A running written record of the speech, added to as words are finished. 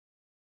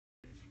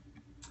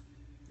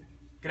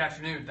Good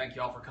afternoon. Thank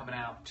you all for coming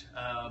out.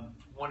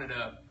 Wanted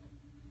to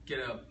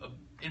get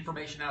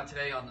information out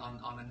today on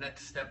the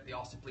next step the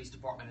Austin Police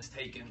Department has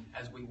taken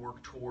as we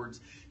work towards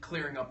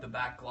clearing up the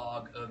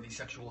backlog of the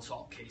sexual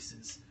assault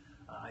cases.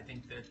 I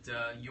think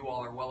that you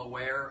all are well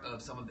aware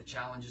of some of the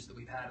challenges that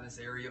we've had in this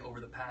area over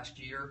the past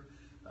year.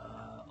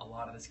 A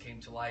lot of this came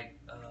to light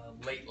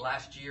late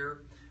last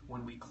year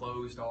when we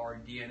closed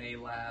our DNA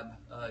lab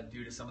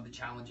due to some of the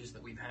challenges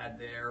that we've had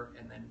there,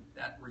 and then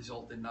that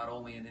resulted not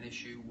only in an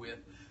issue with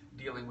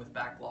dealing with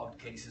backlogged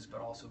cases,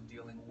 but also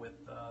dealing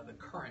with the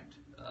current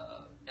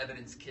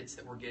evidence kits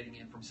that we're getting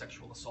in from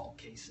sexual assault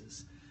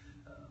cases.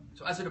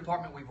 So as a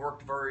department, we've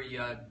worked very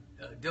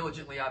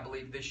diligently, I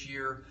believe, this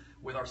year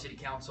with our city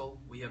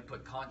council. We have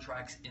put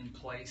contracts in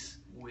place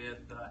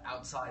with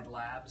outside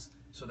labs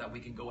so that we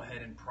can go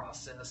ahead and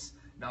process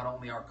not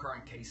only our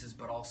current cases,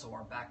 but also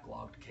our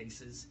backlogged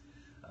cases.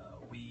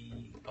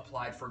 We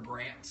applied for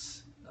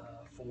grants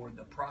for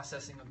the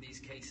processing of these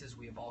cases.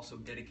 We have also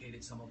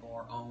dedicated some of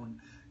our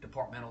own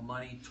departmental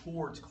money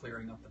towards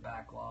clearing up the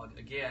backlog.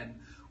 Again,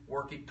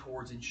 working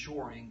towards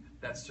ensuring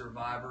that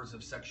survivors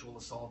of sexual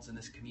assaults in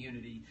this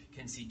community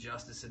can see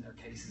justice in their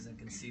cases and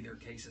can see their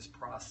cases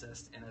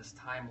processed in as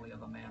timely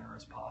of a manner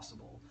as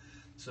possible.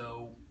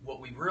 So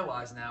what we've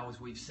realized now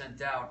is we've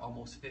sent out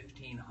almost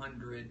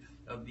 1,500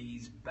 of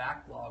these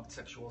backlogged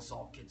sexual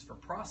assault kits for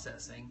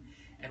processing,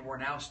 and we're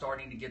now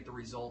starting to get the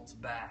results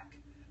back.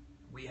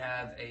 We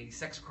have a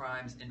sex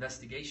crimes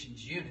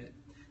investigations unit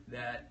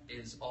that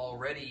is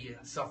already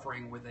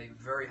suffering with a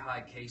very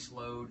high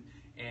caseload,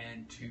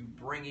 and to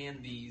bring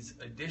in these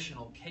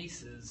additional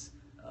cases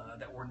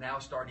that we're now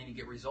starting to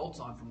get results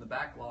on from the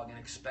backlog and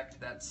expect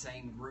that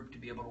same group to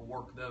be able to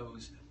work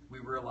those, we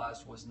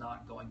realized was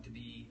not going to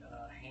be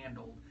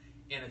handled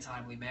in a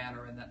timely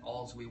manner, and that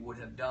all we would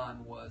have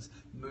done was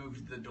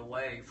moved the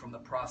delay from the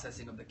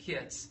processing of the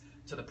kits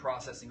to the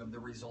processing of the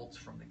results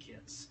from the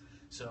kits.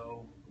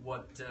 So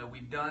what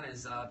we've done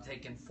is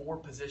taken 4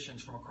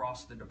 positions from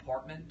across the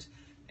department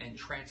and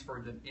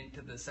transferred them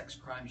into the sex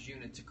crimes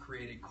unit to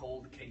create a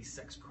cold case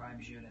sex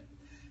crimes unit.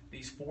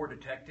 These 4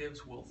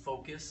 detectives will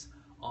focus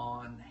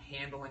on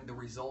handling the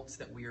results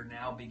that we are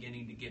now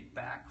beginning to get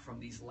back from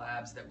these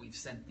labs that we've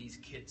sent these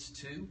kits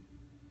to.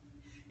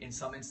 In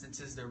some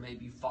instances, there may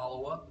be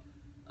follow-up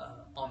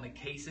on the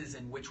cases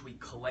in which we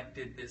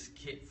collected this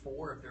kit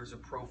for, if there's a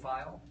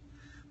profile.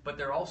 But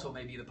there also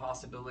may be the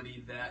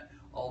possibility that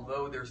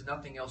although there's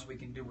nothing else we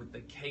can do with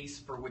the case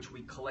for which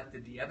we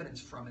collected the evidence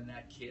from in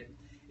that kit,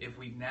 if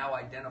we've now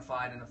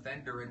identified an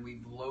offender and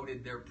we've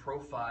loaded their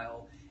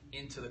profile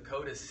into the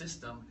CODIS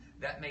system,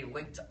 that may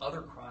link to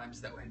other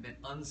crimes that had been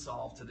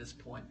unsolved to this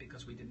point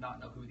because we did not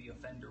know who the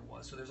offender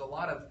was. So there's a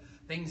lot of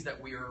things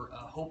that we are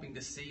hoping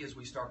to see as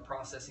we start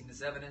processing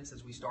this evidence,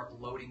 as we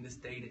start loading this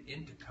data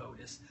into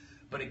CODIS.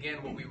 But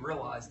again, what we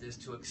realized is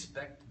to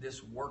expect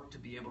this work to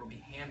be able to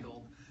be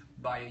handled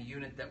by a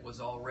unit that was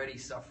already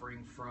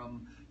suffering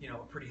from,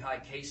 a pretty high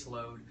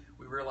caseload.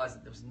 We realized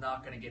that it was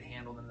not going to get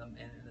handled in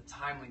the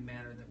timely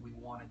manner that we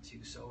wanted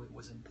to, so it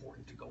was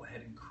important to go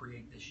ahead and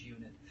create this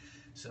unit.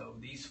 So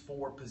these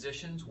 4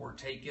 positions were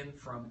taken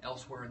from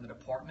elsewhere in the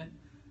department.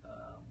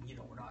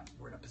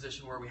 We're in a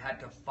position where we had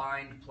to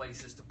find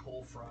places to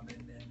pull from,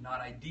 and not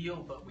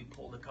ideal, but we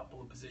pulled a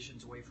couple of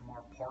positions away from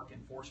our park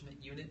enforcement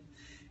unit,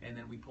 and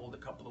then we pulled a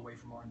couple away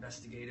from our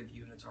investigative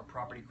units, our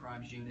property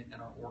crimes unit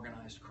and our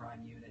organized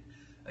crime unit.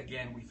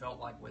 Again, we felt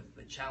like with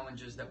the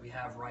challenges that we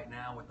have right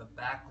now, with the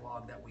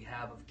backlog that we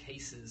have of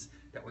cases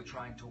that we're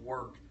trying to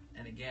work,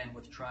 and again,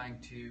 with trying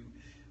to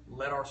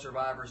let our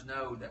survivors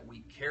know that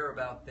we care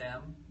about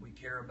them, we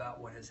care about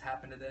what has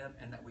happened to them,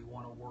 and that we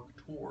want to work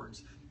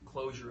towards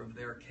closure of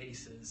their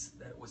cases,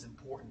 that it was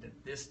important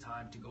at this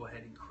time to go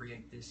ahead and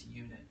create this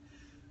unit.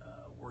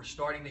 We're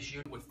starting this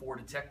unit with 4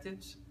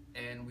 detectives,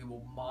 and we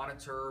will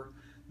monitor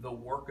the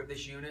work of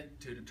this unit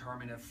to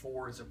determine if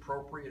 4 is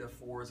appropriate, if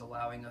 4 is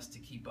allowing us to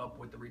keep up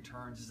with the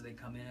returns as they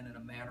come in a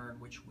manner in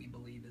which we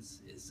believe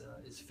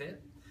is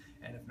fit,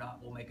 and if not,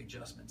 we'll make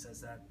adjustments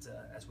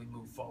as we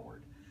move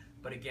forward.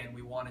 But again,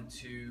 we wanted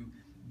to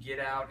get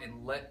out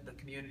and let the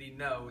community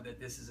know that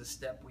this is a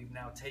step we've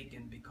now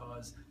taken,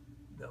 because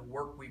the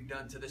work we've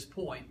done to this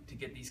point to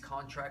get these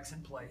contracts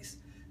in place,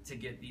 to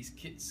get these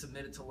kits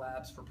submitted to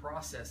labs for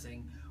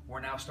processing, we're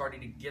now starting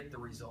to get the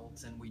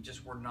results, and we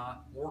just were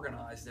not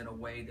organized in a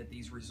way that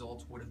these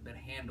results would have been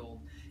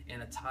handled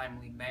in a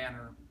timely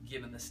manner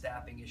given the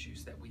staffing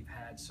issues that we've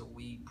had. So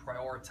we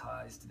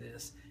prioritized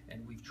this,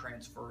 and we've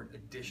transferred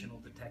additional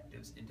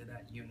detectives into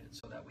that unit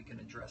so that we can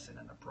address it in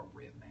an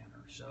appropriate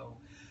manner. So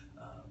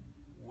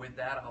with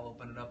that, I'll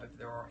open it up if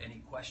there are any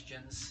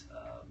questions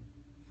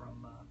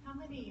from... How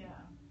many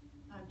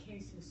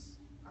cases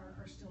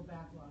are still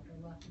backlogged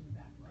or left in the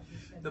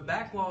backlog? The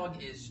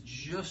backlog is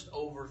just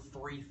over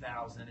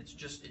 3,000. It's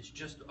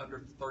just under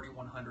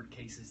 3,100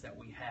 cases that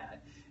we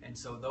had, and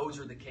so those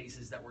are the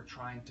cases that we're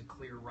trying to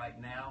clear right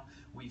now.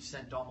 We've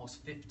sent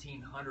almost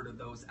 1,500 of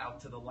those out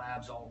to the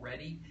labs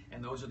already,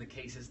 and those are the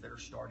cases that are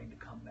starting to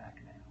come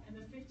back now.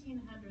 And the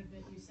 1,500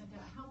 that you sent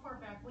out, how far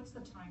back, what's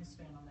the time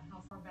span on that?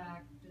 How far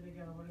back do they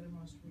go? What are the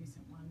most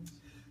recent ones?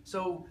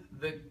 So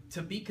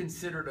to be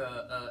considered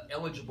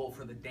eligible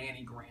for the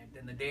Danny Grant,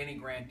 and the Danny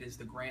Grant is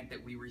the grant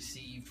that we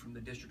received from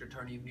the District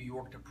Attorney of New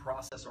York to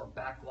process our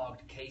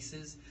backlogged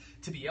cases.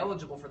 To be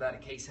eligible for that, a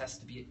case has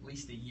to be at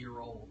least a year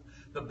old.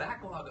 The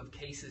backlog of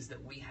cases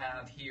that we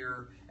have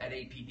here at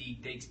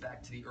APD dates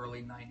back to the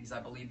early 90s.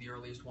 I believe the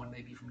earliest one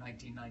may be from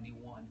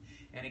 1991.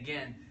 And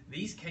again,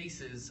 these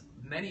cases,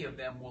 many of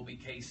them will be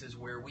cases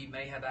where we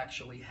may have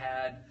actually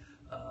had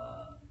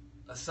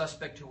a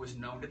suspect who was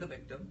known to the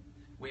victim.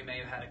 We may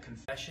have had a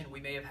confession, we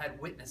may have had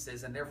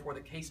witnesses, and therefore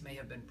the case may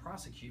have been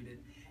prosecuted,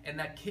 and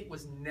that kit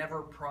was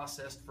never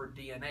processed for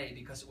DNA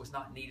because it was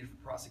not needed for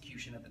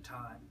prosecution at the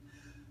time.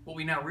 What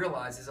we now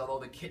realize is although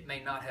the kit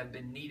may not have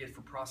been needed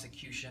for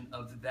prosecution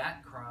of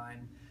that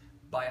crime,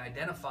 by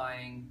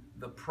identifying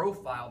the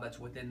profile that's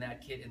within that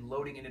kit and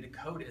loading it into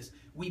CODIS,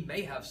 we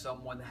may have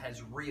someone that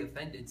has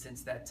reoffended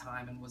since that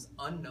time and was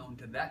unknown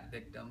to that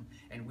victim,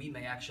 and we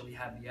may actually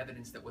have the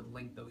evidence that would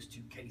link those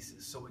two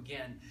cases. So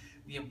again,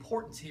 the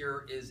importance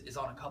here is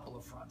on a couple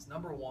of fronts.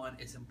 Number one,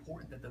 it's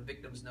important that the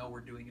victims know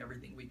we're doing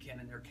everything we can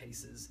in their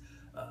cases,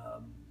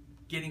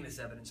 getting this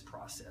evidence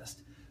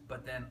processed.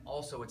 But then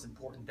also it's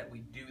important that we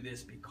do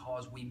this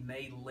because we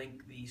may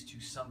link these to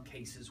some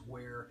cases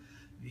where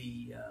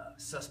the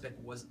suspect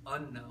was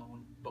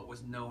unknown but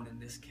was known in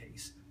this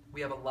case.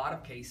 We have a lot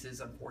of cases,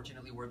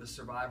 unfortunately, where the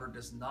survivor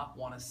does not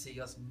want to see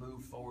us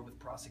move forward with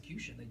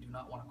prosecution. They do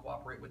not want to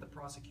cooperate with the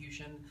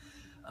prosecution.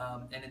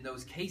 And in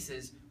those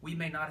cases, we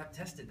may not have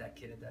tested that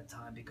kit at that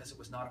time because it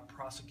was not a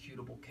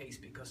prosecutable case,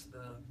 because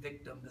the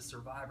victim, the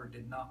survivor,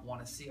 did not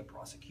want to see a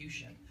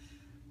prosecution.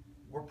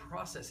 We're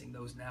processing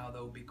those now,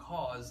 though,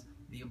 because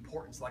the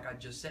importance, like I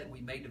just said,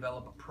 we may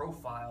develop a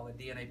profile, a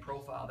DNA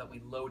profile that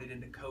we loaded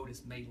into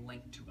CODIS may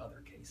link to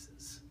other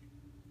cases.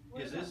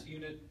 Is this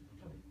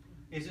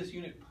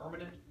unit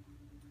permanent,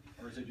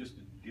 or is it just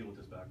to deal with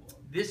this backlog?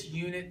 This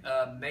unit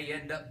may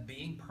end up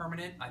being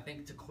permanent. I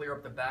think to clear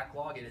up the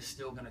backlog, it is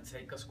still going to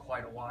take us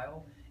quite a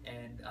while.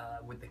 And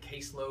with the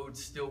caseload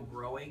still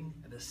growing,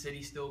 the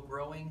city still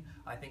growing,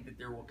 I think that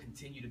there will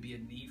continue to be a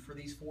need for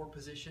these 4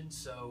 positions.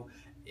 So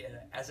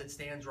as it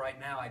stands right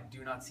now, I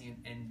do not see an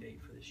end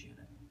date for this unit.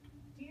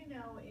 Do you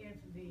know if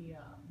the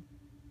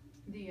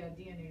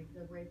DNA,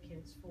 the rape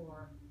kits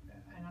for,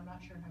 and I'm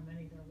not sure how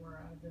many there were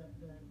out of the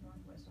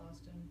Northwest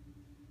Austin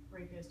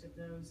rapists, if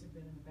those have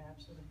been in the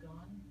labs that have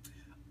gone?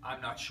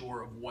 I'm not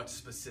sure of what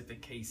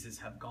specific cases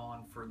have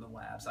gone for the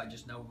labs. I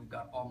just know we've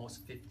got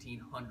almost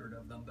 1,500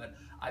 of them, but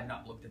I've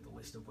not looked at the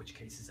list of which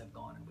cases have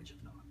gone and which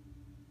have not.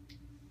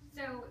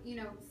 So, you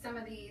know, some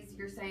of these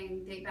you're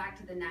saying date back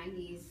to the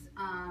 90s,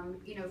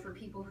 you know, for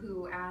people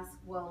who ask,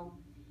 well,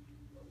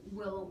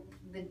 will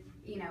it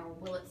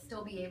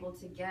still be able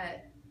to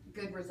get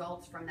good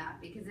results from that?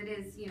 Because it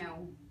is, you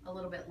know, a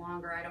little bit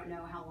longer. I don't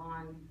know how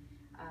long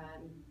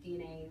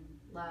DNA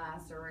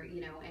lasts, or,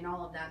 you know, and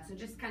all of that. So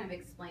just kind of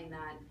explain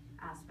that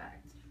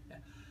aspect. Yeah.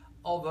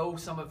 Although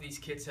some of these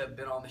kits have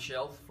been on the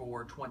shelf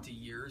for 20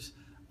 years,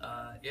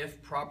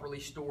 if properly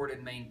stored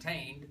and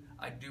maintained,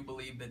 I do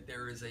believe that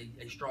there is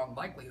a strong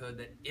likelihood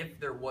that if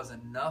there was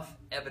enough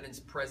evidence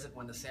present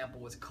when the sample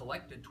was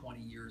collected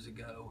 20 years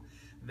ago,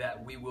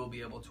 that we will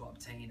be able to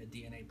obtain a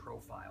DNA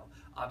profile.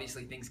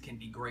 Obviously, things can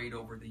degrade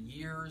over the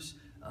years,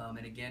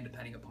 and again,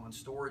 depending upon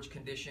storage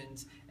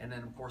conditions. And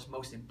then, of course,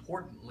 most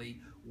importantly,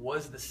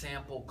 was the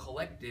sample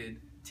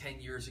collected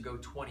 10 years ago,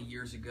 20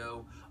 years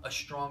ago, a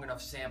strong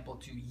enough sample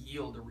to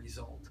yield a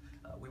result?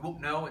 We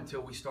won't know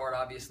until we start,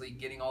 obviously,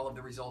 getting all of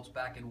the results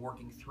back and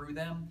working through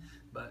them,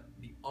 but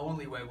the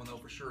only way we'll know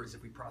for sure is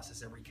if we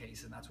process every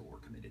case, and that's what we're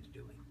committed to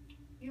doing.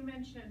 You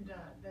mentioned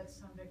that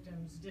some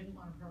victims didn't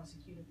want to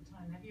prosecute at the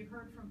time. Have you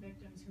heard from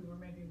victims who were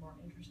maybe more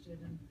interested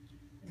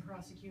in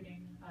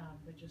prosecuting,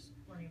 but just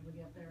weren't able to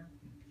get there?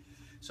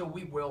 So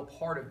we will,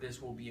 part of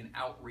this will be an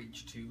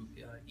outreach to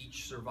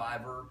each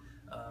survivor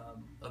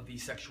of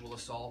these sexual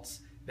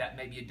assaults. That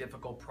may be a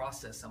difficult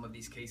process. Some of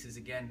these cases,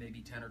 again,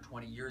 maybe 10 or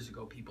 20 years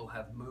ago, people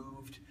have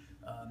moved.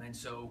 And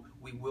so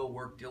we will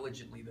work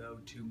diligently, though,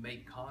 to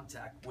make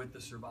contact with the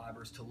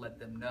survivors to let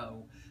them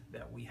know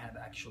that we have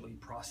actually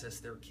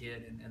processed their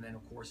kit. And then,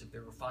 of course, if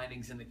there were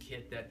findings in the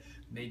kit that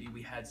maybe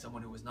we had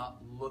someone who was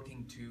not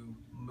looking to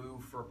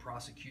move for a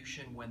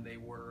prosecution when they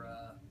were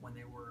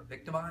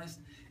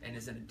victimized and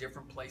is in a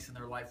different place in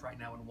their life right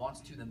now and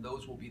wants to, then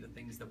those will be the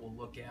things that we'll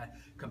look at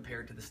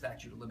compared to the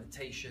statute of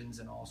limitations.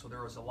 And also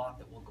there is a lot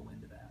that will go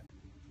into that.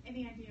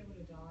 Any idea what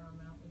a dollar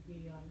amount would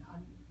be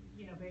on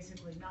you know,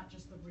 basically not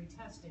just the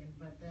retesting,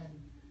 but then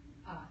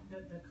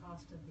the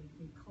cost of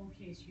the cold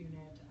case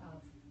unit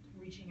of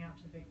reaching out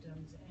to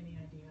victims? Any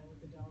idea what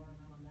the dollar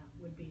amount on that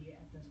would be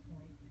at this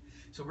point?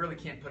 So really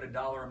can't put a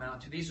dollar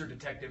amount to. These are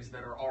detectives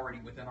that are already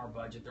within our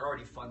budget. They're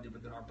already funded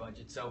within our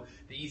budget. So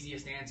the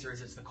easiest answer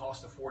is it's the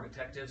cost of 4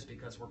 detectives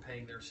because we're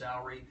paying their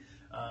salary.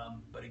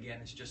 But again,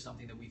 it's just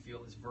something that we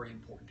feel is very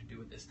important to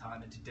do at this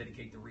time and to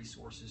dedicate the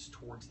resources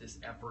towards this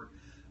effort.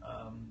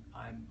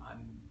 I'm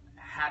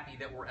happy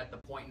that we're at the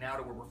point now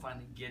to where we're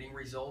finally getting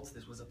results.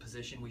 This was a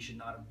position we should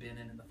not have been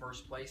in the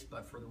first place,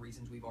 but for the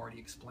reasons we've already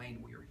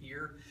explained, we are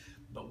here.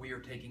 But we are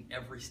taking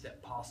every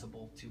step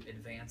possible to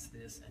advance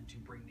this and to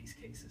bring these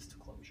cases to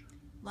closure.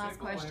 Last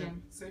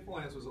question. Safe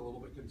Alliance was a little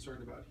bit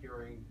concerned about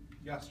hearing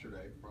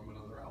yesterday from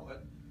another outlet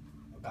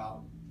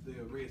about the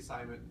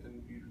reassignment,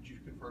 and you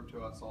confirmed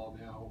to us all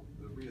now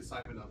the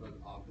reassignment of an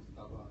office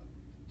of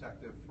a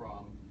detective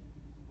from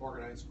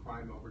organized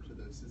crime over to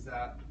this.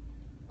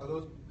 Are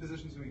those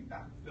positions going to be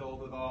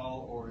backfilled at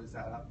all, or is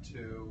that up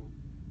to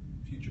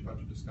future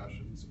budget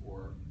discussions,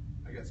 or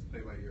I guess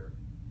play by ear?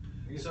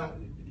 I guess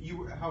can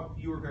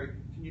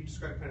you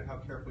describe kind of how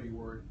careful you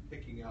were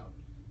picking out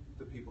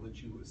the people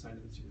that you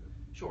assigned to this unit?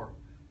 Sure.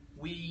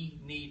 We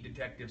need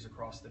detectives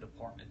across the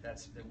department.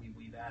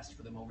 We've asked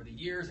for them over the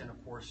years, and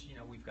of course,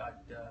 we've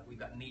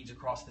got needs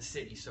across the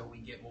city, so we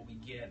get what we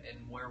get.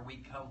 And where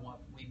we come, what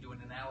we do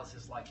an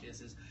analysis like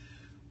this is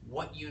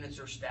what units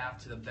are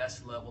staffed to the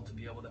best level to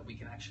be able that we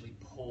can actually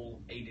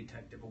pull a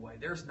detective away.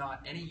 There's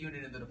not any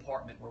unit in the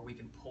department where we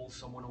can pull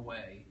someone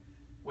away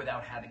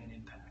without having an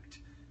impact.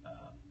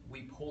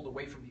 We pulled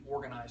away from the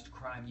organized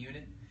crime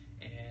unit,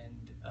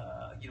 and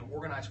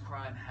organized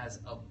crime has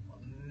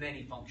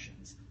many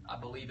functions. I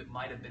believe it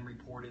might have been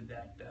reported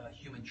that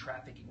human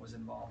trafficking was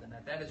involved in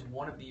that. That is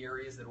one of the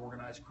areas that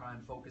organized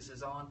crime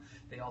focuses on.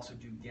 They also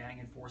do gang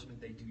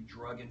enforcement, they do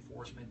drug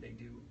enforcement, they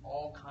do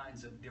all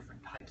kinds of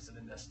different types of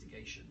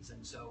investigations.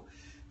 And so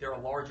they're a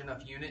large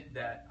enough unit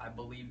that I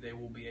believe they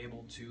will be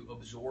able to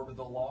absorb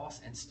the loss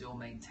and still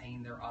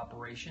maintain their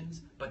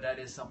operations. But that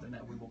is something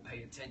that we will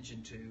pay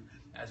attention to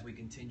as we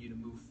continue to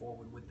move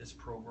forward with this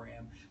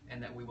program,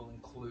 and that we will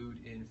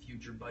include in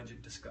future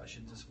budget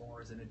discussions as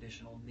far as an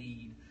additional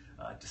need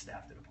to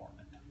staff the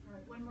department. All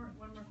right, one more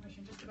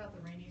question, just about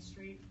the Rainey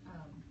Street.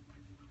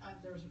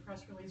 There was a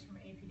press release from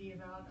APD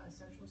about a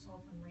sexual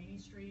assault on Rainey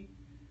Street.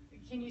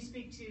 Can you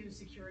speak to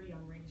security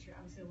on Rainey Street?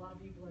 Obviously, a lot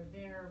of people are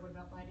there. What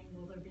about lighting?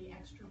 Will there be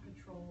extra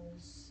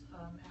patrols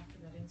after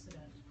that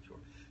incident? Sure.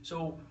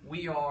 So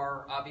we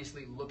are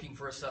obviously looking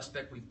for a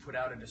suspect. We've put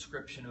out a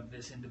description of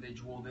this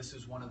individual. This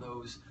is one of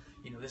those,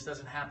 this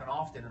doesn't happen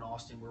often in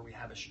Austin where we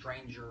have a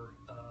stranger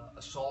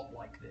assault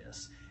like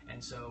this.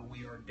 And so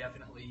we are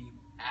definitely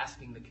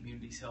asking the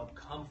community's help.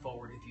 Come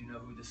forward if you know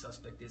who the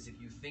suspect is.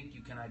 If you think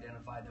you can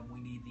identify them,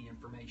 we need the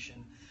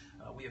information.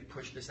 We have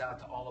pushed this out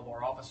to all of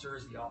our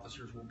officers. The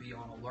officers will be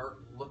on alert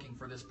looking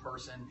for this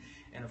person.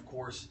 And of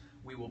course,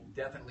 we will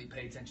definitely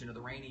pay attention to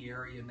the Rainey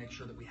area and make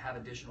sure that we have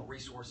additional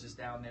resources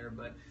down there.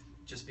 But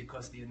just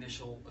because the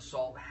initial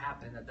assault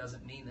happened, that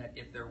doesn't mean that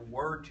if there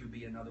were to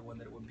be another one,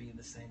 that it would be in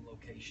the same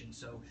location.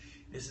 So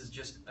this is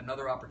just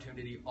another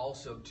opportunity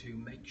also to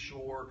make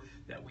sure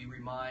that we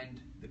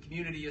remind the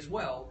community as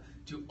well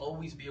to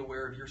always be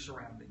aware of your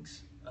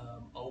surroundings,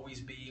 always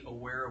be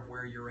aware of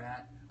where you're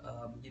at.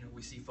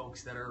 We see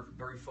folks that are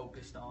very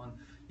focused on,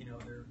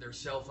 their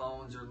cell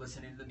phones or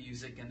listening to the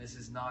music, and this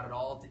is not at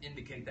all to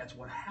indicate that's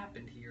what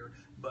happened here,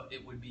 but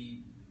it would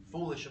be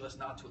foolish of us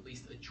not to at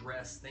least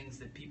address things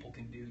that people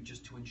can do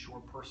just to ensure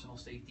personal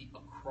safety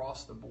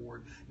across the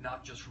board,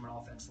 not just from an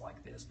offense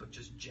like this, but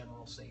just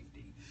general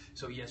safety.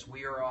 So yes,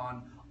 we are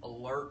on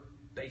alert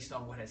based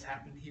on what has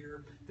happened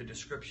here. The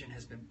description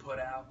has been put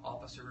out.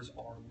 Officers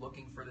are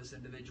looking for this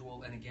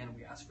individual, and again,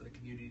 we ask for the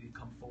community to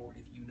come forward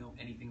if you know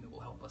anything that will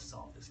help us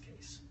solve this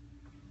case.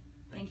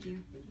 Thank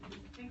you.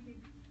 Thank you.